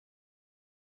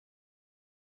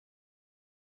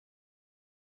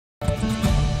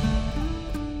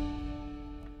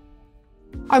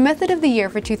Our method of the year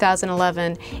for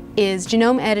 2011 is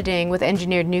genome editing with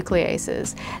engineered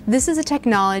nucleases. This is a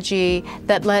technology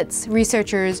that lets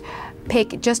researchers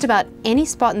pick just about any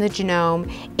spot in the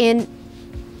genome in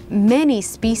many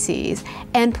species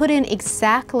and put in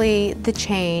exactly the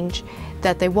change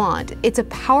that they want. It's a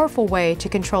powerful way to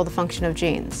control the function of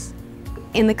genes.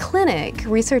 In the clinic,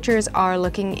 researchers are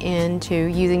looking into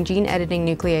using gene editing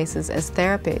nucleases as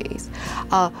therapies.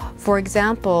 For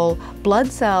example,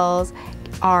 blood cells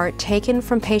are taken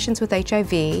from patients with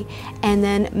HIV and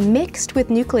then mixed with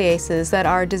nucleases that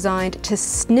are designed to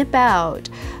snip out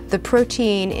the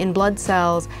protein in blood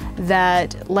cells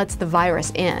that lets the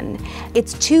virus in.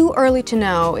 It's too early to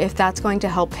know if that's going to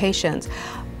help patients,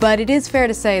 but it is fair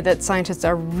to say that scientists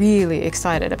are really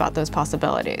excited about those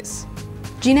possibilities.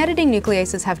 Gene editing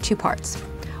nucleases have two parts.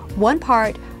 One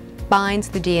part binds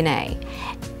the DNA,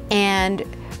 and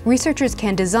researchers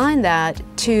can design that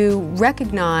to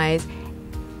recognize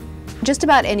just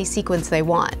about any sequence they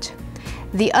want.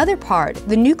 The other part,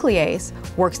 the nuclease,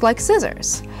 works like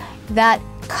scissors. That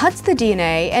cuts the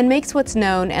DNA and makes what's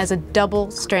known as a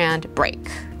double-strand break.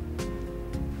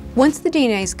 Once the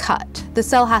DNA is cut, the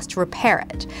cell has to repair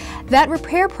it. That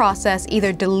repair process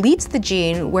either deletes the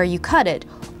gene where you cut it,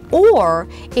 or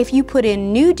if you put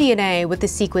in new DNA with the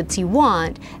sequence you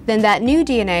want, then that new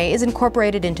DNA is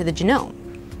incorporated into the genome.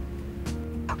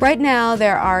 Right now,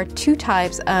 there are two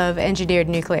types of engineered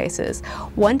nucleases.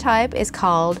 One type is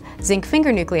called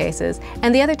Zinkfinger-Nukleases,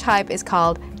 and the other type is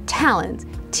called TALENs,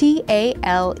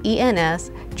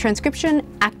 T-A-L-E-N-S, transcription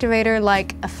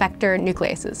activator-like effector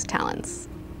nucleases, TALENs.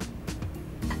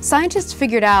 Scientists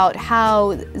figured out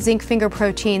how zinc finger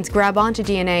proteins grab onto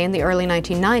DNA in the early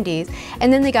 1990s,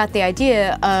 and then they got the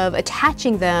idea of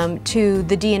attaching them to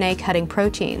the DNA cutting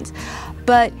proteins.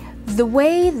 But the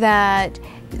way that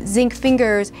zinc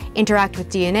fingers interact with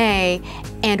DNA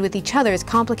and with each other is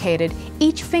complicated.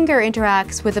 Each finger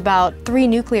interacts with about 3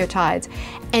 nucleotides,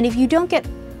 and if you don't get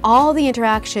all the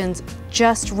interactions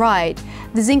just right,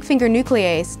 the zinc finger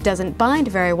nuclease doesn't bind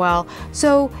very well,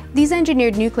 so these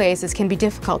engineered nucleases can be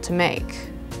difficult to make.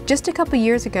 Just a couple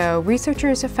years ago,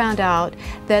 researchers have found out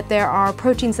that there are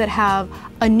proteins that have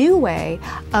a new way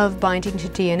of binding to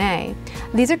DNA.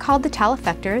 These are called the TAL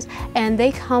effectors, and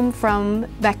they come from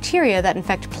bacteria that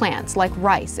infect plants like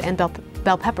rice and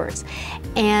bell peppers.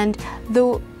 And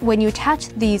when you attach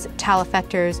these TAL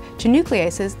effectors to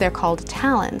nucleases, they're called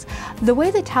TALENs. The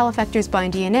way that TAL effectors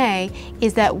bind DNA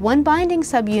is that one binding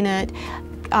subunit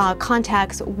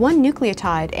contacts one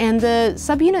nucleotide, and the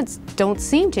subunits don't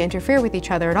seem to interfere with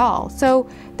each other at all, so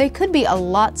they could be a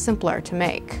lot simpler to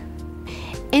make.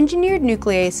 Engineered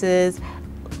nucleases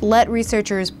let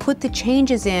researchers put the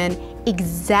changes in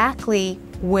exactly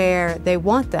where they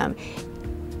want them,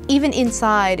 even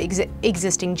inside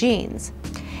existing genes.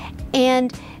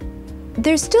 And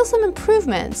there's still some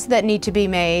improvements that need to be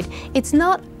made. It's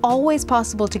not always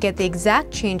possible to get the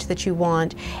exact change that you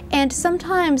want, and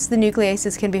sometimes the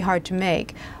nucleases can be hard to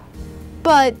make.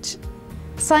 But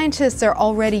scientists are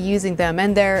already using them,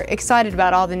 and they're excited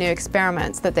about all the new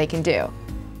experiments that they can do.